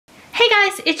Hey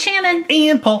guys, it's Shannon.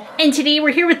 And Paul. And today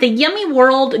we're here with the Yummy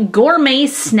World Gourmet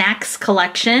Snacks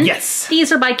collection. Yes.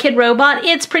 These are by Kidrobot.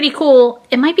 It's pretty cool.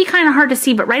 It might be kind of hard to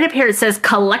see, but right up here it says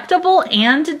collectible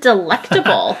and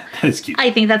delectable. That is cute. I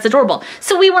think that's adorable.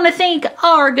 So we want to thank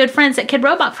our good friends at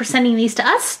Kidrobot for sending these to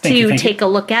us to take a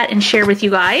look at and share with you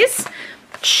guys.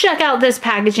 Check out this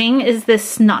packaging. Is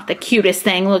this not the cutest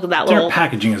thing? Look at that Their little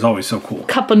packaging is always so cool.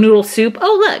 cup of noodle soup.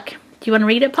 Oh, look. Do you want to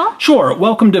read it, Paul? Sure.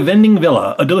 Welcome to Vending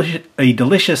Villa, Welcome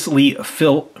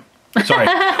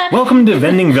to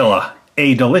Vending Villa,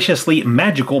 a deliciously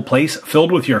magical place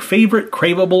filled with your favorite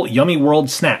craveable Yummy World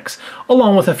snacks,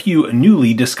 along with a few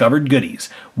newly discovered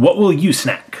goodies. What will you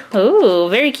snack? Oh,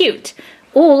 very cute.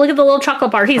 Oh, look at the little chocolate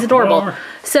bar. He's adorable.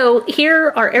 So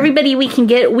here are everybody we can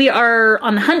get. We are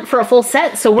on the hunt for a full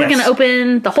set, so we're going to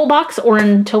open the whole box or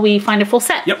until we find a full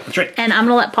set. Yep, that's right. And I'm going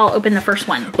to let Paul open the first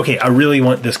one. Okay, I really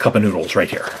want this cup of noodles right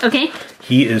here. Okay.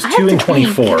 He is 2 and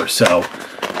 24, so...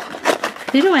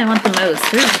 Who do I want the most?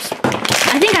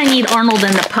 I think I need Arnold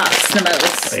and the Puffs the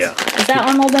most. Yeah. Is that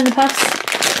Arnold and the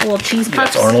Puffs? A little cheese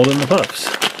puffs? That's Arnold and the Puffs.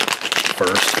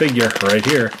 First figure right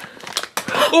here.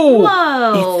 Oh,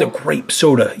 whoa. It's the grape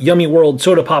soda. Yummy World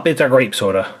Soda Pop. It's a grape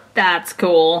soda. That's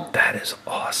cool. That is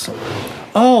awesome.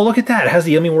 Oh, look at that. It has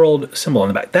the Yummy World symbol on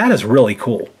the back. That is really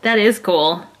cool. That is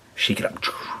cool. Shake it up.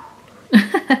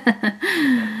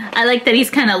 I like that he's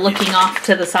kind of looking off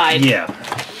to the side. Yeah.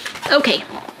 Okay.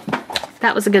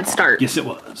 That was a good start. Yes, it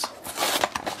was.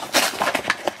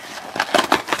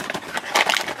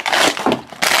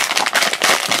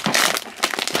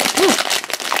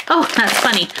 Oh, that's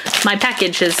funny. My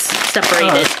package is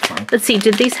separated. Let's see,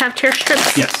 did these have tear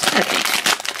strips? Yes. Okay.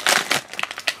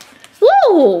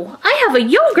 Whoa! I have a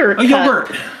yogurt cup.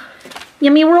 Yogurt!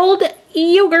 Yummy World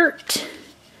yogurt.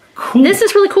 Cool. This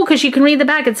is really cool because you can read the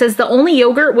back. It says, the only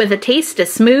yogurt with a taste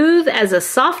as smooth as a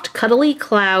soft, cuddly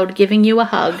cloud giving you a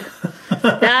hug.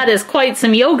 That is quite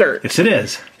some yogurt. Yes, it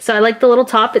is. So I like the little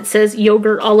top. It says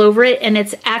yogurt all over it, and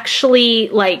it's actually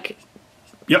like...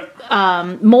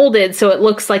 Yep. molded so it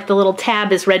looks like the little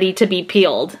tab is ready to be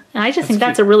peeled. And I just think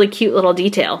that's a really cute little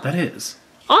detail. That is.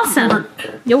 Awesome.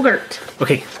 Yogurt.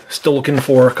 Okay, still looking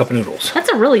for a cup of noodles. That's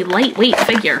a really lightweight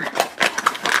figure.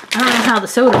 I don't know how the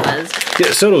soda was. Yeah,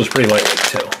 the soda was pretty lightweight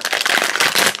too.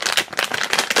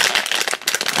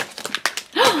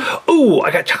 Ooh,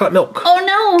 I got chocolate milk. Oh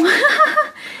no!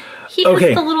 He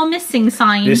has the little missing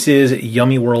sign. This is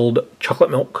Yummy World chocolate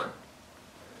milk.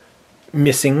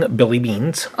 Missing Billy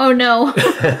Beans. Oh no.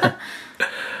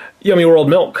 Yummy World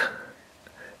milk.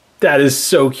 That is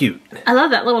so cute. I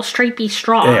love that little stripy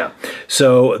straw. Yeah.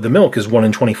 So the milk is 1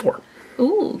 in 24.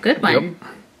 Ooh, good one. Yep.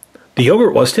 The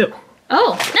yogurt was too.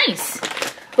 Oh, nice.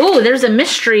 Ooh, there's a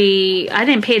mystery. I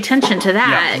didn't pay attention to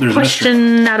that. Yeah,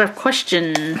 question out of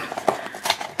question.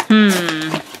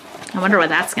 I wonder what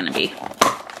that's going to be.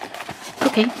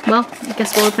 Okay, well, I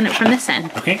guess we'll open it from this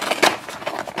end. Okay.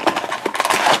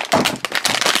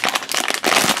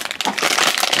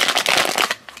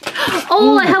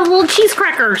 Oh, I have little cheese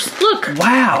crackers. Look.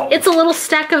 Wow. It's a little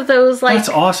stack of those, like... That's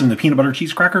awesome. The peanut butter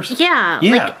cheese crackers? Yeah.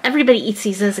 Like, everybody eats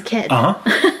these as a kid.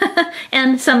 Uh-huh.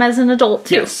 And some as an adult,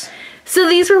 too. Yes. So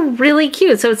these are really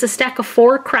cute. So it's a stack of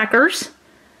 4 crackers.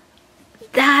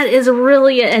 That is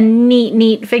really a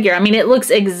neat figure. I mean, it looks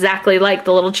exactly like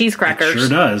the little cheese crackers. It sure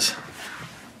does.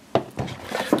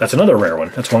 That's another rare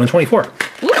one. That's 1 in 24. Ooh,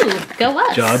 go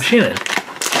us. Job, Shannon.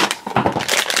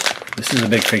 This is a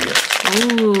big figure.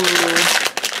 Ooh.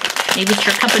 Maybe it's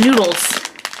your cup of noodles.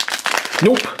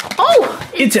 Nope. Oh!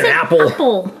 It's an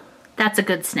apple. That's a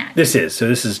good snack. This is. So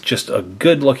this is just a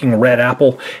good-looking red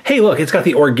apple. Hey, look, it's got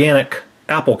the organic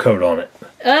apple coat on it.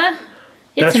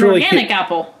 It's an really organic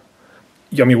apple.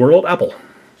 Yummy World apple.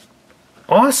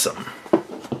 Awesome.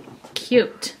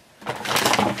 Cute.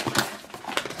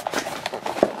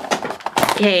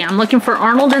 Okay, I'm looking for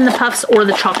Arnold and the Puffs or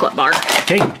the chocolate bar.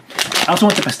 Okay. I also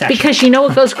want the pistachio. Because you know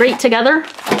what goes great together?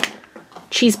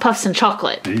 Cheese puffs and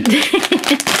chocolate.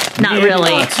 Not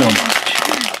really. Not so much.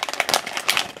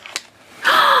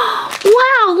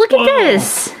 Wow, look at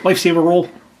this. Lifesaver roll.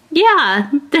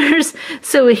 Yeah,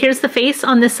 so here's the face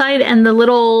on this side, and the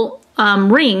little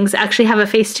rings actually have a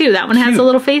face too. That one has a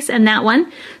little face, and that one.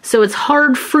 So it's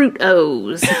hard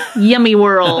Fruit-O's. Yummy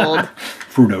World.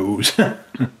 Fruit-O's.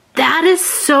 That is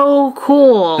so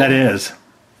cool. That is.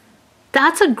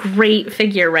 That's a great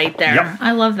figure right there. Yep.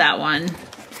 I love that one.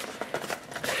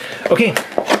 Okay.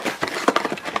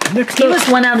 Next up. He was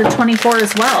 1 out of 24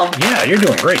 as well. Yeah, you're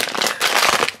doing great.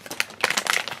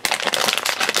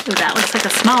 Ooh, that looks like a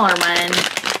smaller one.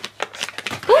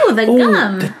 Ooh, the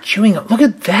gum. The chewing gum. Look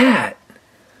at that.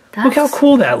 Look how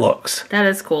cool that looks. That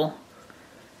is cool.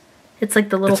 It's like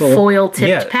the little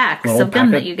foil-tipped packs of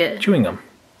gum that you get. Chewing gum.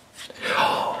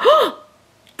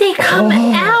 They come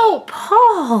out,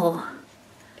 Paul.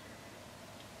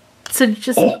 So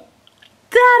just...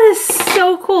 That is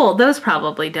so cool. Those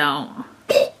probably don't.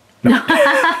 No.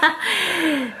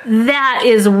 That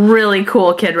is really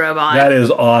cool, Kidrobot. That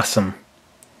is awesome.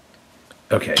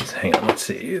 Okay, hang on. Let's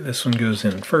see. This one goes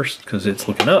in first because it's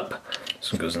looking up.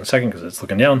 This one goes in second because it's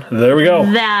looking down. There we go.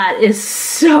 That is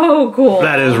so cool.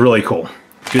 That is really cool.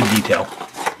 Good detail.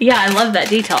 Yeah, I love that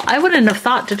detail. I wouldn't have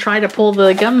thought to try to pull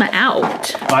the gum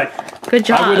out. Good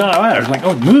job. I would not. I was like,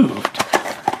 oh, it moved.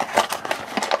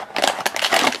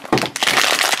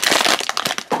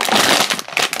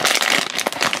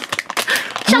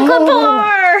 Chocolate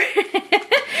bar!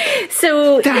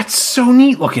 So that's so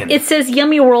neat looking. It says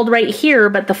Yummy World right here,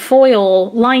 but the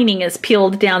foil lining is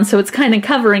peeled down, so it's kind of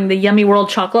covering the Yummy World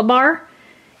chocolate bar.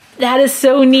 That is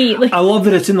so neat. I love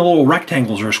that it's in the little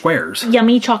rectangles or squares.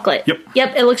 Yummy chocolate. Yep.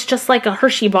 Yep, it looks just like a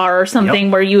Hershey bar or something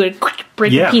where you would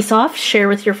break a piece off, share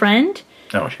with your friend.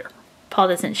 I don't share. Paul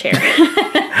doesn't share.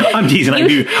 I'm teasing.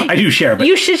 I do share. But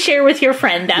you should share with your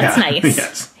friend. That's nice.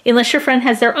 Yes. Unless your friend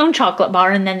has their own chocolate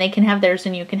bar, and then they can have theirs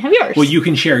and you can have yours. Well, you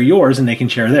can share yours and they can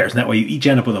share theirs. And that way you each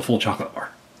end up with a full chocolate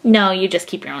bar. No, you just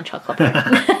keep your own chocolate bar.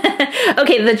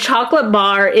 Okay, the chocolate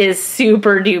bar is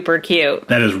super duper cute.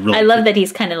 That is really I love that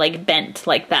he's kind of like bent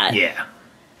like that. Yeah.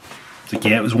 It's like,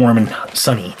 it was warm and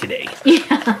sunny today.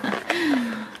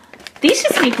 Yeah. These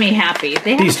just make me happy.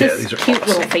 They have these cute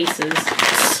little faces.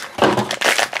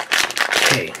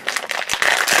 Okay.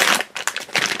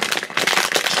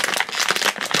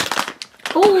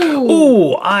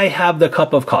 Ooh, I have the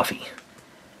cup of coffee.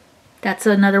 That's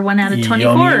another 1 out of 24.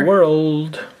 Yummy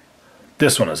World.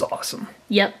 This one is awesome.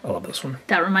 Yep. I love this one.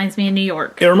 That reminds me of New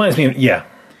York. It reminds me of, yeah,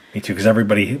 me too, because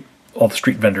all the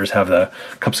street vendors have the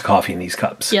cups of coffee in these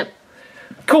cups. Yep.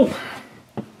 Cool.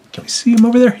 Can we see them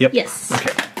over there? Yep. Yes.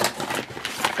 Okay.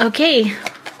 Okay.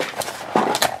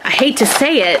 I hate to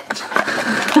say it,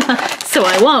 so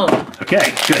I won't.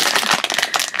 Okay, good.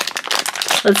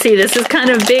 Let's see, this is kind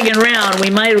of big and round.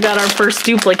 We might have got our first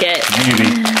duplicate. Maybe.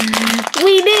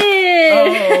 We did!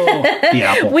 Oh, the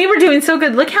apple. We were doing so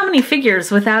good. Look how many figures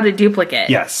without a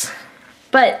duplicate. Yes.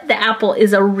 But the apple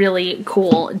is a really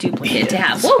cool duplicate to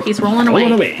have. Whoa, he's rolling away.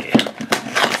 Rolling away.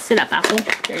 Sit up, Apple.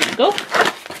 There you go.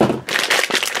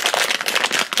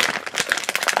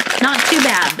 Not too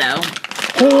bad, though.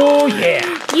 Oh, yeah.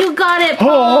 You got it,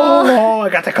 Paul. Oh, I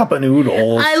got the cup of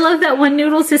noodles. I love that one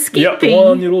noodle's escaping. Yep,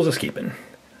 one noodle's escaping.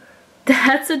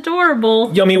 That's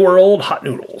adorable. Yummy World hot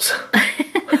noodles.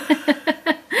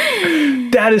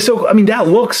 That is so, I mean, that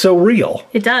looks so real.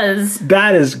 It does.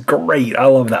 That is great. I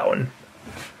love that one.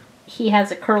 He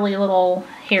has a curly little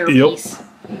hair piece.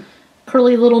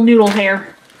 Curly little noodle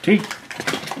hair. Gee.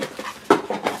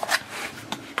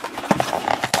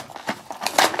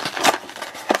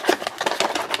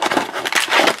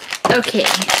 Okay.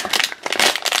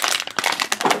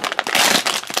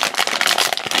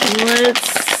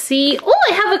 Let's see. Oh,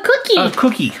 I have a cookie. A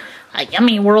cookie. A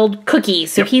Yummy World cookie.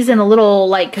 So he's in a little,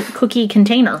 like, cookie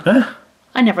container. Huh?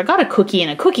 I never got a cookie in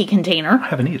a cookie container. I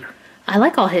haven't either. I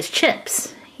like all his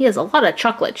chips. He has a lot of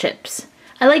chocolate chips.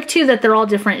 I like, too, that they're all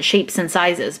different shapes and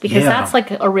sizes because that's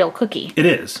like a real cookie. It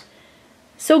is.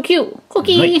 So cute.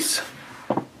 Cookie. Nice.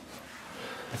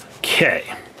 Okay.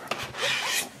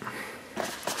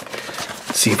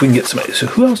 Let's see if we can get somebody. So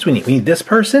who else do we need? We need this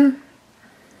person?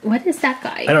 What is that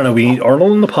guy? I don't know. We need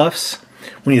Arnold and the Puffs.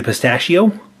 We need a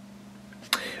pistachio.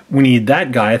 We need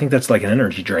that guy. I think that's like an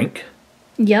energy drink.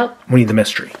 Yep. We need the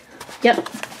mystery. Yep.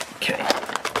 Okay.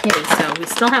 Okay, so we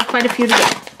still have quite a few to go.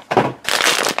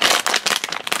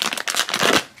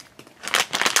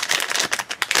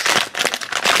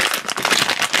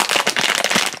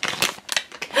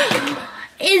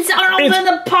 It's Arnold and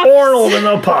the Puffs. Arnold and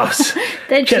the Puffs.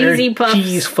 The cheesy puffs.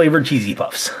 Cheese flavored cheesy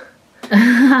puffs.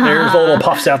 There's the little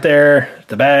puffs out there.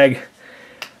 The bag.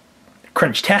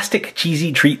 Crunchtastic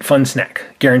cheesy treat fun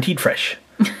snack. Guaranteed fresh.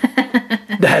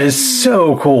 That is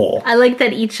so cool. I like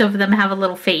that each of them have a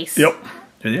little face. Yep.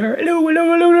 There they are. Hello, hello,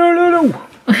 hello, hello, hello.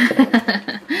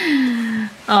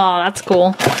 Oh, that's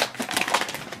cool.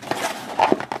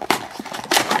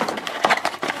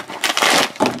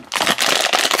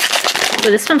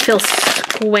 But this one feels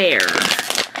square.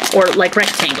 Or like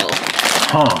rectangle.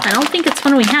 Huh. I don't think it's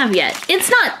one we have yet. It's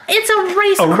not. It's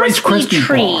a Rice Krispie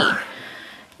treat. Bar.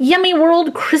 Yummy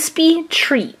World Crispy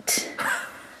Treat.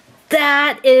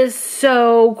 That is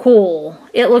so cool.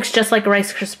 It looks just like a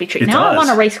Rice Krispie treat. Now I want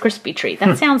a Rice Krispie treat.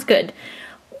 That sounds good.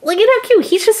 Look at how cute.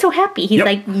 He's just so happy. He's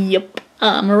like, yep,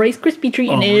 I'm a Rice Krispie treat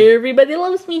and everybody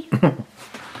loves me.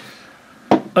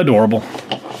 Adorable.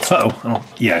 Uh-oh. Oh,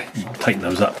 yeah, tighten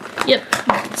those up. Yep.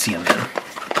 See them then.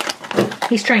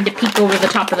 He's trying to peek over the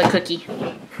top of the cookie.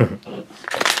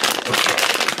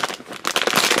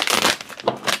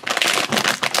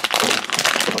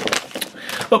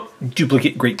 Oh,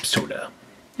 duplicate grape soda.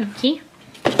 Okay.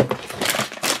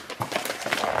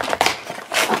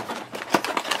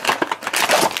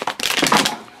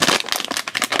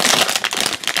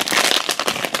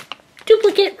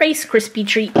 Duplicate Rice Krispie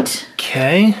treat.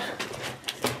 Okay.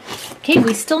 Okay,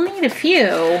 we still need a few.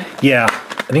 Yeah,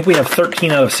 I think we have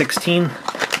 13 out of 16.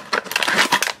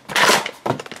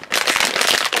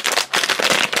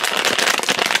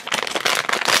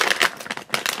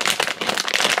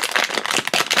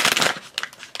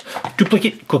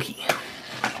 Duplicate cookie.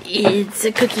 It's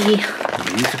a cookie.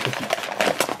 It's a cookie.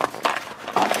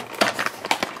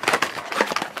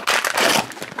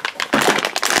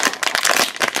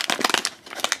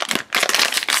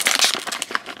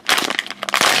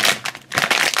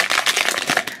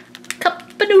 Cup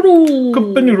of noodles.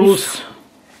 Cup of noodles.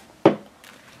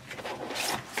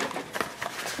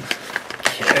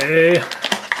 Okay.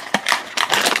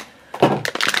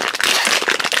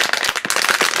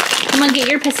 Come on, get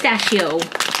your pistachio.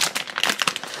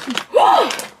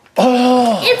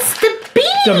 Oh! It's the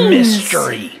beans! The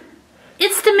mystery.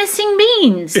 It's the missing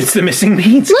beans. It's the missing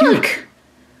beans. Look!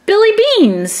 Billy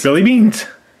Beans. Billy Beans.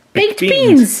 Baked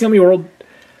beans. Yummy World.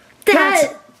 That's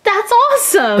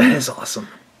awesome. That is awesome.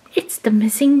 It's the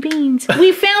missing beans.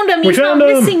 We found him. We He's found not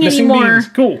them. missing Missing anymore. beans.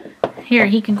 Cool. Here,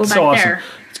 he can go back So awesome. there.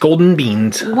 It's golden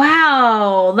beans.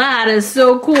 Wow, that is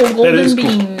so cool. Golden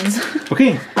beans. Cool.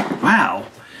 Okay. Wow.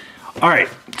 All right.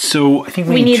 So I think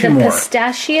we We need two the more.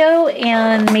 pistachio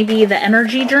and maybe the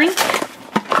energy drink.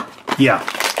 Yeah.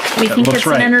 We That think looks it's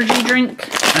right. an energy drink.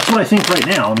 That's what I think right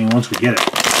now. I mean, once we get it,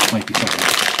 it might be something.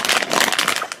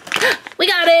 We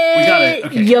got it! We got it,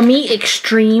 okay. Yummy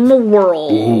Extreme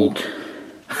World. Ooh.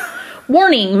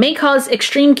 Warning, may cause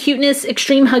extreme cuteness,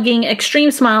 extreme hugging, extreme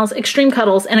smiles, extreme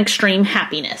cuddles, and extreme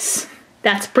happiness.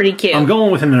 That's pretty cute. I'm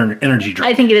going with an energy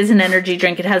drink. I think it is an energy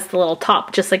drink. It has the little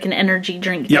top, just like an energy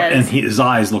drink Yep, does. and his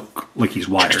eyes look like he's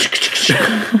wired.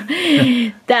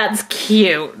 That's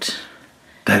cute.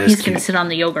 That is He's going cute. to sit on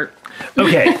the yogurt.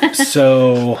 Okay,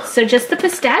 so So just the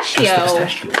pistachio. Just the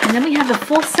pistachio. And then we have the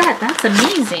full set. That's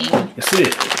amazing. yes, it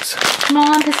is. Come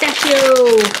on,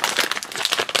 pistachio.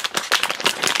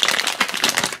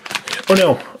 Oh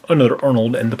no, another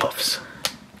Arnold and the Puffs.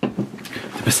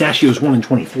 The pistachio is 1 in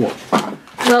 24.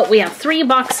 Well, we have 3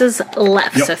 boxes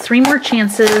left, Yep. so 3 more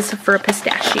chances for a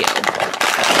pistachio.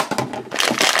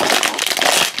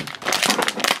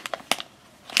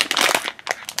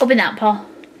 Open that, Paul.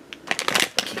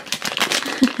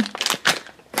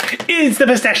 It's the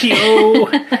pistachio.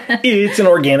 It's an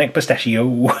organic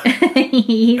pistachio.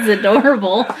 He's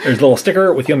adorable. There's a little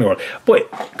sticker with Yummy World. Boy,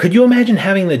 could you imagine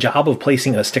having the job of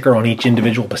placing a sticker on each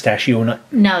individual pistachio nut?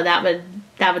 No, that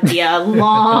would be a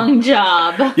long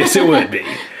job. Yes, it would be.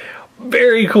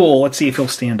 Very cool. Let's see if he'll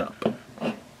stand up.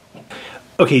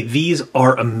 Okay, these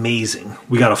are amazing.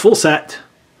 We got a full set.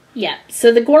 Yeah,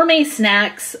 so the Gourmet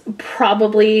Snacks,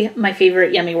 probably my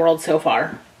favorite Yummy World so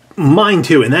far. Mine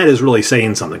too, and that is really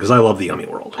saying something because I love the Yummy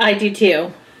World. I do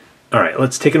too. All right,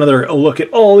 let's take another look at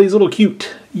all these little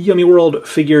cute Yummy World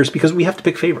figures because we have to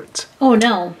pick favorites. Oh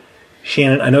no.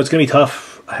 Shannon, I know it's going to be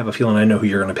tough. I have a feeling I know who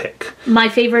you're going to pick. My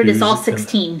favorite is all Who's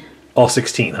 16. All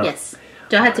 16, huh? Yes.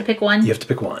 Do I have to pick one? You have to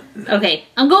pick one. Okay,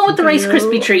 I'm going with the Rice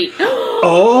Krispie treat.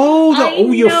 Oh,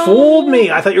 you know. fooled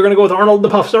me. I thought you were going to go with Arnold and the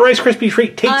Puffs. The Rice Krispie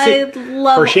treat takes it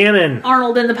love for Shannon.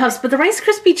 Arnold and the Puffs, but the Rice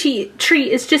Krispie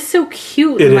treat is just so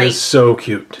cute. It and, is so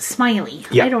cute. smiley.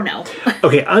 Yeah. I don't know.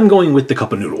 Okay, I'm going with the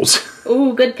cup of noodles.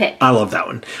 Ooh, good pick. I love that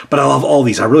one. But I love all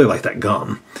these. I really like that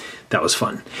gum. That was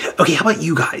fun. Okay, how about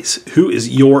you guys? Who is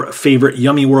your favorite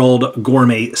Yummy World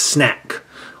gourmet snack?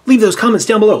 Leave those comments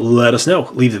down below. Let us know.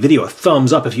 Leave the video a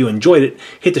thumbs up if you enjoyed it.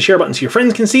 Hit the share button so your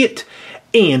friends can see it.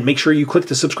 And make sure you click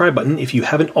the subscribe button if you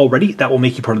haven't already. That will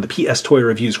make you part of the PS Toy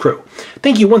Reviews crew.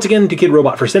 Thank you once again to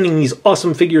Kidrobot for sending these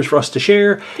awesome figures for us to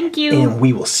share. Thank you. And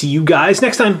we will see you guys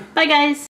next time. Bye, guys.